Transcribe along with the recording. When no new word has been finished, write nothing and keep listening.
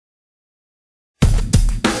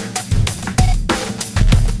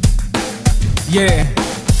Yeah.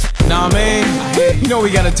 Nah, man. You know we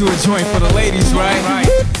gotta do a joint for the ladies, right?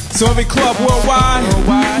 So every club worldwide,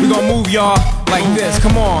 we gonna move y'all like this.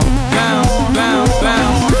 Come on. Bounce, bounce,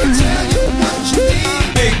 bounce.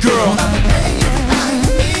 Hey girl.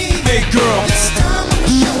 Hey girl.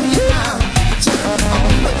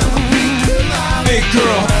 Hey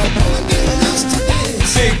girl.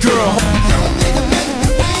 Hey girl.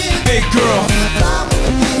 Hey girl.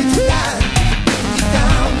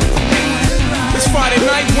 It's Friday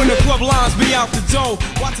night when the club lines be out the door.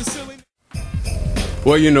 Watch the silly.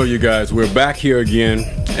 Well, you know, you guys, we're back here again,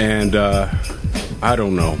 and I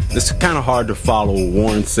don't know. It's kind of hard to follow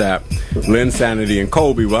Warren Sapp, Lynn Sanity, and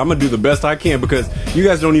Kobe, but I'm going to do the best I can because you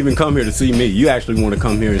guys don't even come here to see me. You actually want to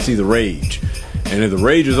come here and see the rage. And if the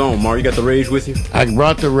rage is on, Mar, you got the rage with you? I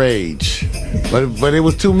brought the rage, but it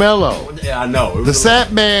was too mellow. Yeah, I know. The Sapp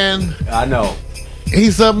man, I know.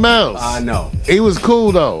 he's something else. I know. He was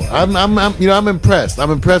cool though. I'm impressed. I'm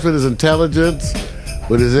impressed with his intelligence,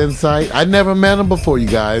 with his insight. I never met him before, you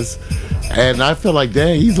guys. And I feel like,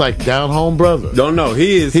 dang, he's like down home brother. Don't know.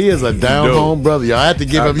 He is a down home brother. Y'all have to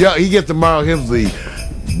give him. He gets the Moral Hemsley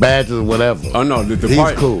badges or whatever. Oh no, he's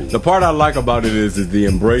part, cool. The part I like about it is the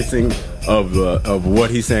embracing of what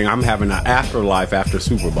he's saying. I'm having an afterlife after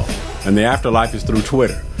Super Bowl, and the afterlife is through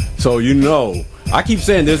Twitter. So I keep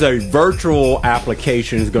saying there's a virtual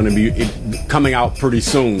application is going to be coming out pretty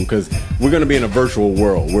soon because we're going to be in a virtual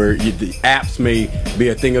world where the apps may be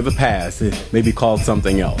a thing of the past. It may be called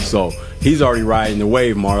something else. So he's already riding the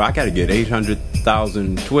wave, Mario. I got to get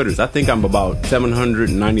 800,000 Twitters. I think I'm about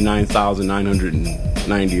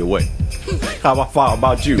 799,990 away. How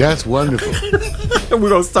about you? That's wonderful. We're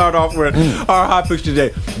going to start off with our hot picks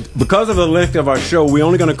today. Because of the length of our show, we're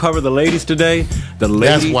only going to cover the ladies today.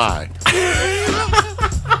 That's why.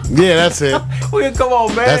 Yeah, that's it. Well, come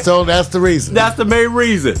on, man. That's the reason. That's the main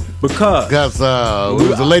reason. Because it was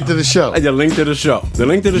the link to the show. The link to the show. The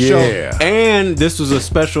link to the show. And this was a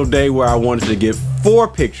special day where I wanted to get 4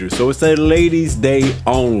 pictures. So it's a ladies' day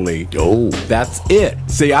only. Oh. That's it.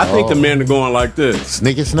 See, I think the men are going like this.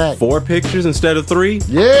 Sneaky snack. 4 pictures instead of 3?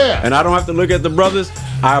 Yeah. And I don't have to look at the brothers.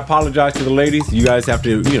 I apologize to the ladies. You guys have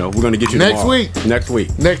to, we're going to get you next tomorrow. week. Next week.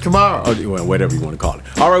 Tomorrow. Oh, well, whatever you want to call it.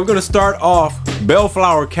 All right, we're going to start off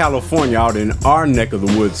Bellflower, California, out in our neck of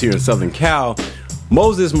the woods here in Southern Cal.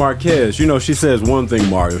 Moses Marquez, she says one thing,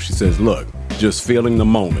 Mario. She says, look, just feeling the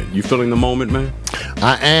moment. You feeling the moment, man?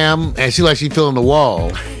 I am, and she feeling the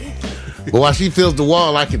wall. But while she feels the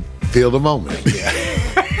wall, I can feel the moment.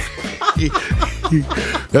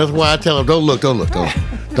 That's why I tell her, don't look.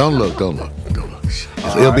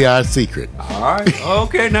 It'll be our secret. All right.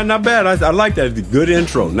 Okay, not bad. I like that. Good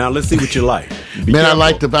intro. Now let's see what you like. Man, I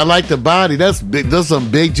like the body. That's big. Those some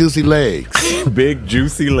big juicy legs. Big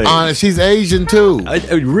juicy legs. She's Asian too.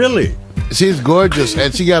 Really? She's gorgeous,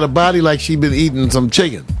 and she got a body like she been eating some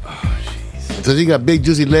chicken. So she got big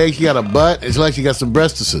juicy legs. She got a butt. It's like she got some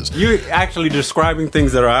breastises. You're actually describing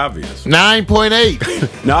things that are obvious.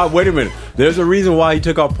 9.8. Now wait a minute. There's a reason why he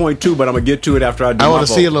took off 0.2, but I'm gonna get to it after I do. I want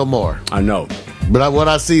to see a little more. I know. But what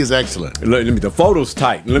I see is excellent. The photo's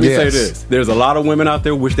tight. Let me say this. There's a lot of women out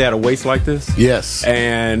there who wish they had a waist like this. Yes.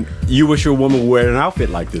 And you wish your woman would wear an outfit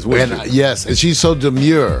like this, wouldn't you? Yes. And she's so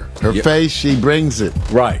demure. Her face, she brings it.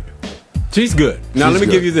 Right. She's good. Now, let me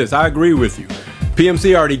give you this. I agree with you.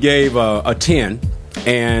 PMC already gave a 10,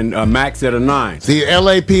 and Max at a 9. See,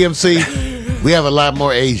 LA PMC, we have a lot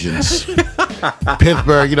more Asians.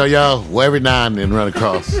 Pittsburgh, y'all, every now and then run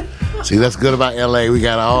across. See, that's good about LA. We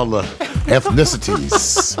got all the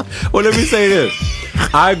ethnicities. Well, let me say this.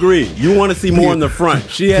 I agree. You want to see more in the front.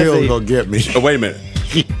 She has Phil's gonna get me. Oh, wait a minute.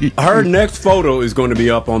 Her next photo is going to be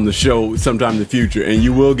up on the show sometime in the future, and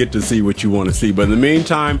you will get to see what you want to see. But in the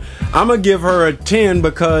meantime, I'm going to give her a 10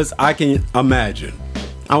 because I can imagine.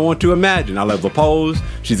 I want to imagine. I love the pose.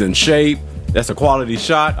 She's in shape. That's a quality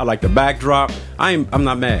shot. I like the backdrop. I'm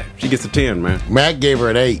not mad. She gets a 10, man. Mac gave her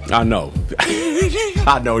an 8. I know.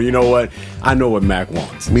 I know. You know what? I know what Mac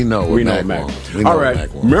wants. We know what Mac wants. All right.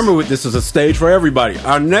 Remember, this is a stage for everybody.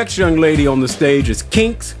 Our next young lady on the stage is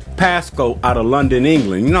Kinx Pascoe out of London,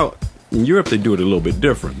 England. In Europe, they do it a little bit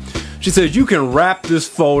different. She says, you can wrap this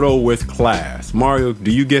photo with class. Mario,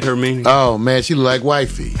 do you get her meaning? Oh, man, she look like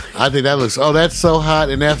wifey. I think that looks, that's so hot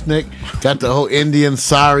and ethnic. Got the whole Indian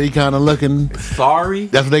sari kind of looking. Sari?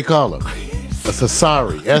 That's what they call them. It's a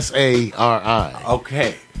sari. S-A-R-I.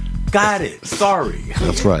 Okay. Got it. Sorry.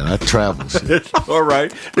 That's right. I travel. All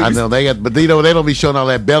right. I know they got, but they don't be showing all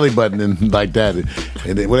that belly button and like that. And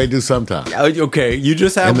what they do sometimes. Okay, you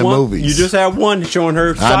just have in the one. Movies. You just have one showing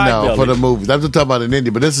her side I know belly. For the movies. I'm just talking about in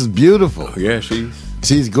India, but this is beautiful. Oh, yeah, she's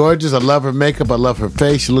She's gorgeous. I love her makeup. I love her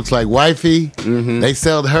face. She looks like wifey. They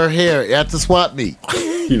sell her hair at the swap meet.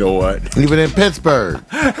 You know what? Even in Pittsburgh.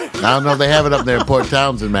 I don't know if they have it up there in Port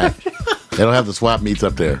Townsend, Mac. They don't have the swap meets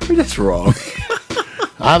up there. That's wrong.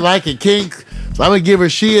 I like it, Kinx. So I'm gonna give her.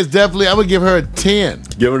 I'm gonna give her a 10.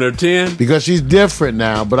 Giving her 10 because she's different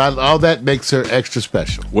now. But all that makes her extra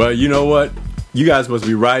special. Well, you know what? You guys must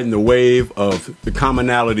be riding the wave of the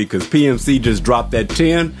commonality because PMC just dropped that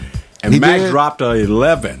 10. And Mac dropped a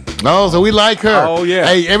 11. Oh, so we like her. Oh, yeah.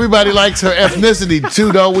 Hey, everybody likes her ethnicity,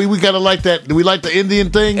 too, though. We got to like that. Do we like the Indian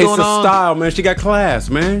thing going on? It's a style, man. She got class,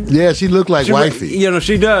 man. Yeah, she looked like wifey. You know,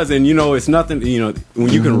 she does. And, you know, it's nothing, you know, when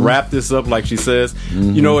you can wrap this up like she says,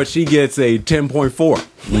 you know what? She gets a 10.4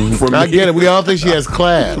 from me. I get it. We all think she has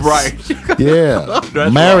class. Right. Yeah.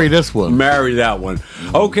 Marry this one. Marry that one.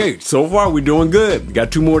 Okay, so far we're doing good. We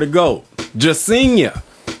got 2 more to go. Jessenia,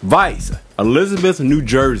 Vice, Elizabeth, New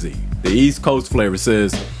Jersey. The East Coast flavor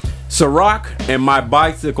says, Ciroc and my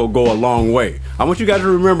bicycle go a long way. I want you guys to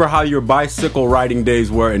remember how your bicycle riding days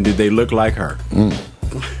were and did they look like her?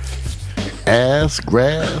 Ass,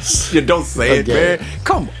 grass. You don't say it, man.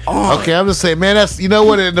 Come on. Okay, I'm just saying, man, that's, you know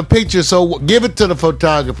what, in the picture, so give it to the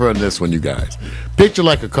photographer on this one, you guys. Picture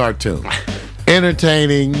like a cartoon.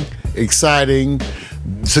 Entertaining, exciting,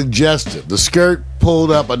 suggestive. The skirt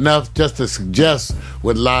pulled up enough just to suggest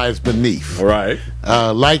what lies beneath. All right.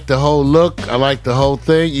 Like the whole look. I like the whole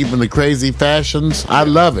thing, even the crazy fashions. I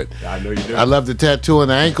love it. I know you do. I love the tattoo on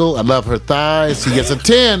the ankle. I love her thighs. She gets a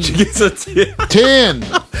 10. She gets a 10. 10.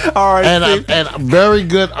 All right. And a very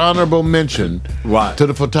good honorable mention to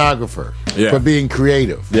the photographer for being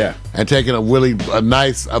creative. Yeah. And taking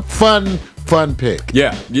a fun pick.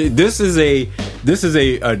 Yeah. This is a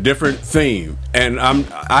different theme. And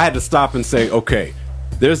I had to stop and say, okay,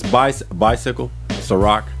 there's bicycle,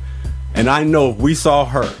 Ciroc, and I know if we saw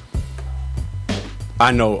her,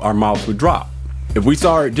 I know our mouths would drop. If we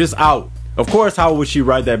saw her just out, of course, how would she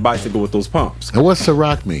ride that bicycle with those pumps? And what's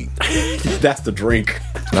Ciroc mean? That's the drink.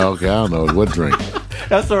 Okay, I don't know. What drink?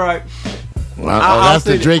 That's all right. That's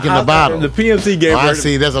the drink in the bottle. The PMC gave her. I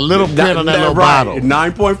see. There's a little print on that little bottle.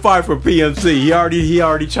 9.5 for PMC. He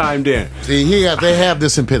already chimed in. See, they have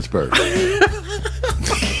this in Pittsburgh.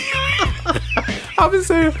 I've been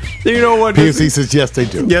saying, you know what? PMC says yes, they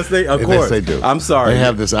do. Yes, of course. Yes, they do. I'm sorry. They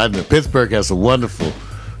have this. Pittsburgh has some wonderful,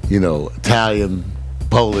 Italian,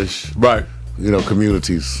 Polish,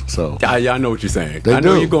 communities. So I know what you're saying. I do.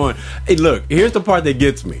 know you're going. Hey, look. Here's the part that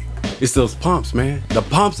gets me. It's those pumps, man. The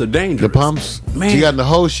pumps are dangerous. The pumps, man. She got in the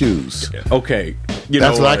whole shoes. Okay,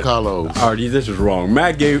 that's what I call those. All right, this is wrong.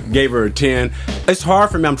 Matt gave her a 10. It's hard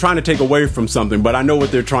for me. I'm trying to take away from something, but I know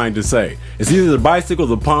what they're trying to say. It's either the bicycle,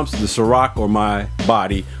 the pumps, the Ciroc, or my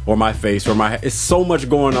body, or my face, or my head. It's so much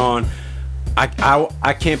going on.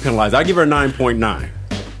 I can't penalize. I give her a 9.9.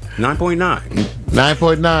 9.9.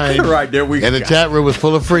 9.9. Right, there we go. And the chat room was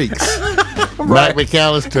full of freaks. Right. Mac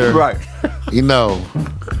McAllister. Right.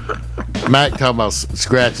 Mac talking about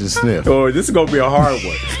scratch and sniff. Oh, this is going to be a hard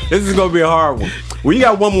one. We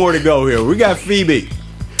got one more to go here. We got Fibi.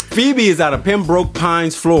 Fibi is out of Pembroke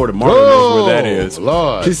Pines, Florida. Martin knows where that is.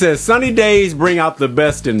 Lord. She says, sunny days bring out the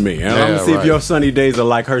best in me. And I'm going to see if your sunny days are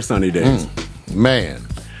like her sunny days. Man.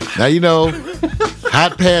 Now,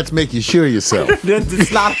 hot pants make you sure yourself.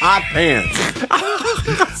 It's not hot pants.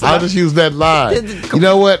 I'll just use that line. You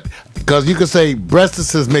know what? Because you could say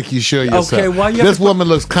breastises make you sure yourself. Okay, why this woman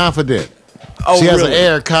looks confident. Oh, she has really? an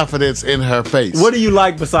air of confidence in her face. What do you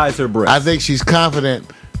like besides her breasts? I think she's confident.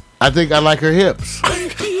 I think I like her hips.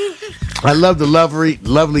 I love the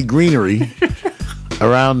lovely greenery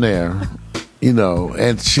around there.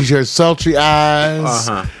 And she's her sultry eyes,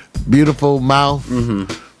 beautiful mouth.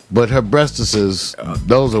 But her breastises,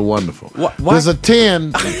 those are wonderful. What? There's a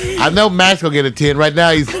 10. I know Mac's going to get a 10. Right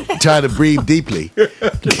now, he's trying to breathe deeply.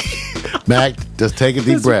 Mac, just take a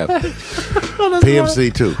deep breath.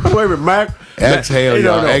 PMC, too. Wait a minute, Mac. Exhale,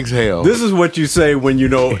 y'all. Exhale. This is what you say when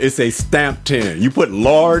it's a stamped 10. You put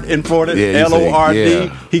Lord in front of it, LORD.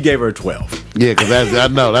 Yeah. He gave her a 12. Yeah, because I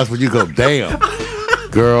know. That's when you go, damn.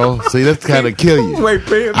 Girl, see, that's kind of kill you. Wait,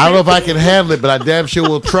 PMC. I don't know if I can handle it, but I damn sure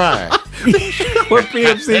will try. What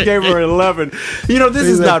PMC gave her 11. This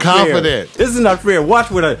is not confident. Fair. This is not fair.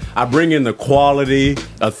 Watch what I bring in the quality,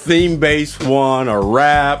 a theme-based one, a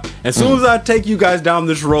rap. As soon as I take you guys down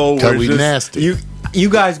this road, we nasty. You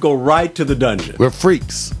guys go right to the dungeon. We're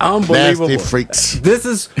freaks. Unbelievable. Nasty freaks. This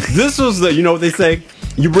was what they say.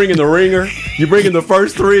 You bring in the ringer. You bring in the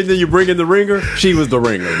first 3, and then you bring in the ringer. She was the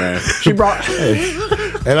ringer, man. She brought.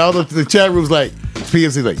 And all the chat room's like,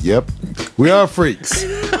 PMC's like, yep, we are freaks.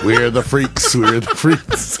 We're the freaks. We're the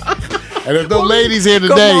freaks. And there's no ladies here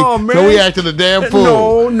today, on, man. so we acting a damn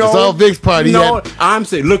fool. No. It's all Vic's party. No, I'm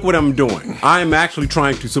saying, look what I'm doing. I'm actually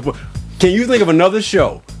trying to support. Can you think of another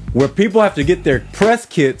show where people have to get their press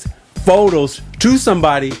kits, photos to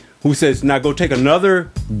somebody who says, now go take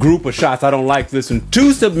another group of shots, I don't like this, and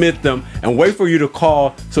to submit them and wait for you to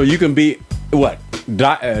call so you can be,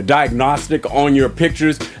 diagnostic on your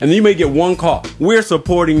pictures, and then you may get one call. We're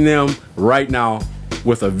supporting them right now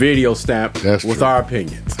with a video stamp. That's with true. our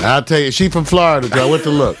opinions. I'll tell you, she from Florida, Joe. I went to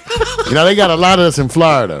look. You know, they got a lot of us in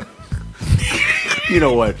Florida. You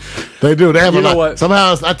know what? They do. They have You a know lot. what?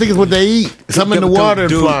 Somehow, I think it's what they eat. Something in the water in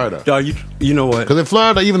Florida. You know what? Because in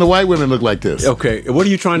Florida, even the white women look like this. Okay, what are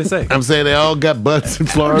you trying to say? I'm saying they all got butts in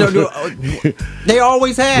Florida. They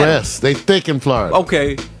always have. Yes, they thick in Florida.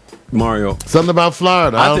 Okay, Mario. Something about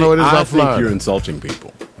Florida. I don't know what it is about Florida. I think you're insulting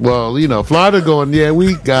people. Well, you know, Florida going, yeah,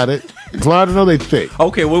 we got it. Florida know they thick.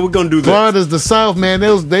 Okay, well, we're going to do this. Florida's the South, man.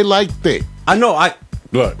 They like thick. I know.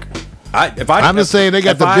 Look. I'm just saying they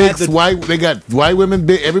got the big white. They got white women.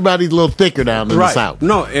 Big, everybody's a little thicker down in the South.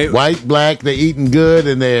 No, white, black. They eating good,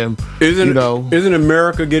 and then isn't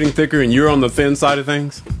America getting thicker, and you're on the thin side of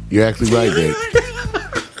things? You're actually right, Dave.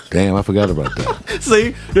 Damn, I forgot about that.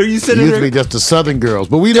 See, you sitting usually just the Southern girls,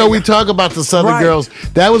 but we know we talk about the Southern girls.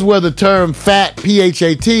 That was where the term "fat"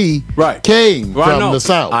 (PHAT) came from the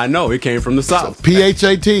South. I know it came from the South. So,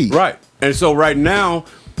 PHAT. Right, and so right now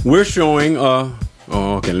we're showing.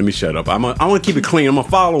 Oh, okay, let me shut up. I'm gonna keep it clean. I'm gonna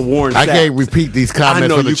follow Warren. I can't repeat these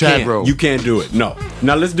comments for the chat room. You can't do it. No.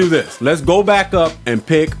 Now let's do this. Let's go back up and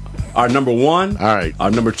pick our number one. All right. Our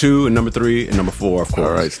number 2 and number 3 and number 4, of course.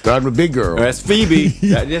 All right. Starting with big girl. That's Fibi.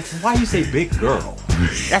 Why you say big girl?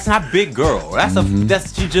 That's not big girl.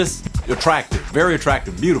 That's she just attractive, very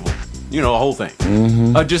attractive, beautiful. You know, the whole thing.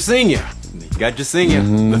 Jessenia. You got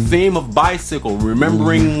Jessenia. The theme of bicycle,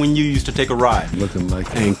 remembering when you used to take a ride. Looking like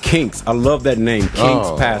that. And Kinx. I love that name,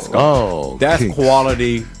 Kinx Pascoe. Oh, that's Kinx.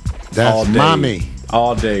 Quality. That's all day. mommy.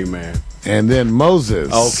 All day, man. And then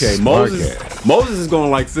Moses. Okay, Marquez. Moses is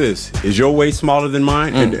going like this. Is your waist smaller than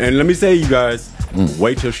mine? And let me say, you guys,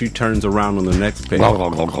 wait till she turns around on the next page.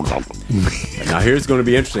 Now, here's going to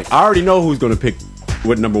be interesting. I already know who's going to pick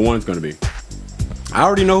what number 1 is going to be. I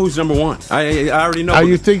already know who's number 1. I already know. Oh,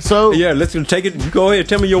 you think so? Yeah, let's take it. You go ahead.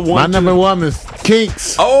 Tell me your 1. My number 1 is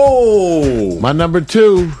Kinx. Oh. My number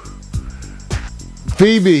 2,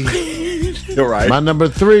 Fibi. You're right. My number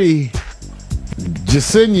 3,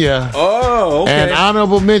 Jessenia. Oh, okay. And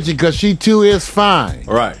honorable mention, because she too is fine.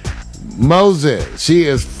 Right. Moses. She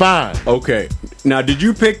is fine. Okay. Now, did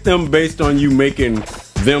you pick them based on you making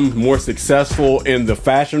them more successful in the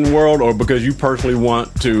fashion world, or because you personally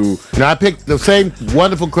want to? Now, I picked the same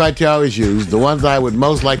wonderful criteria I always use, the ones I would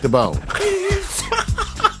most like to bone.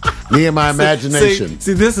 Me and my imagination.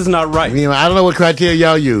 See, this is not right. I don't know what criteria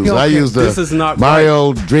y'all use. Okay, I use the this is not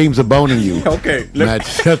Mario dreams of boning you. Okay.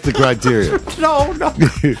 That's the criteria. No.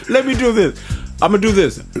 Let me do this. I'm going to do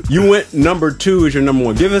this. You went number 2 as your number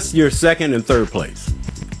 1. Give us your second and third place.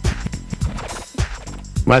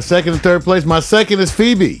 My second and third place. My second is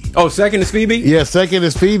Fibi. Oh, second is Fibi? Yeah, second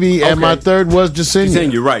is Fibi, and my third was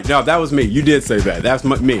Jessenia. You're right. No, that was me. You did say that. That's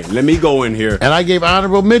me. Let me go in here. And I gave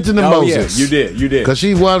honorable mention to Moses. Yeah, you did. Because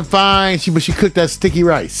she won fine, but she cooked that sticky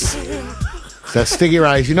rice. That sticky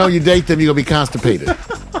rice. You know, you date them, you're going to be constipated.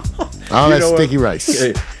 All that sticky rice.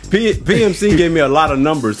 Hey, PMC gave me a lot of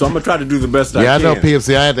numbers, so I'm going to try to do the best I can. Yeah, I know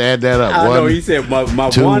PMC. I had to add that up. I know. He said my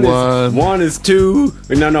 1 is 2.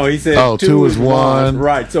 No, he said 2 is 1.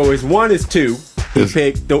 Right, so it's 1 is 2. He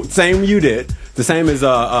picked the same you did. The same as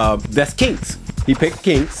that's Kinx. He picked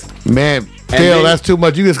Kinx. Man, that's too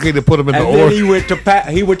much. You just need to put them in the order. And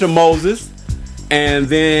then he went to Moses, and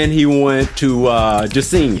then he went to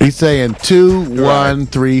Jessenia. He's saying 2, 1,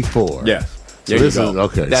 3, 4. Yes. So there this you go. is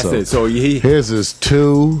okay. That's it. So his is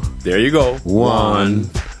 2. There you go. 1,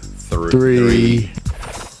 3.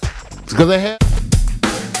 Because they have.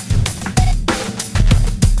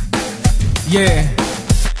 Yeah.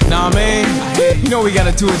 Nah, man. You know we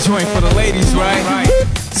gotta do a joint for the ladies, right?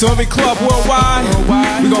 So every club worldwide,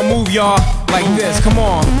 we gonna move y'all like this. Come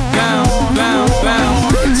on. Bounce, bounce,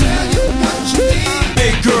 bounce.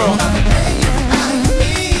 Big girl.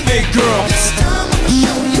 Big girl.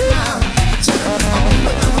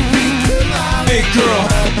 Big girl.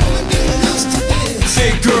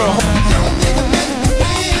 Big girl.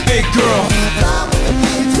 Big girl.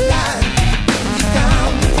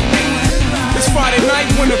 It's Friday night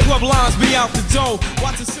when the club lines be out the door.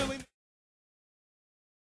 Watch the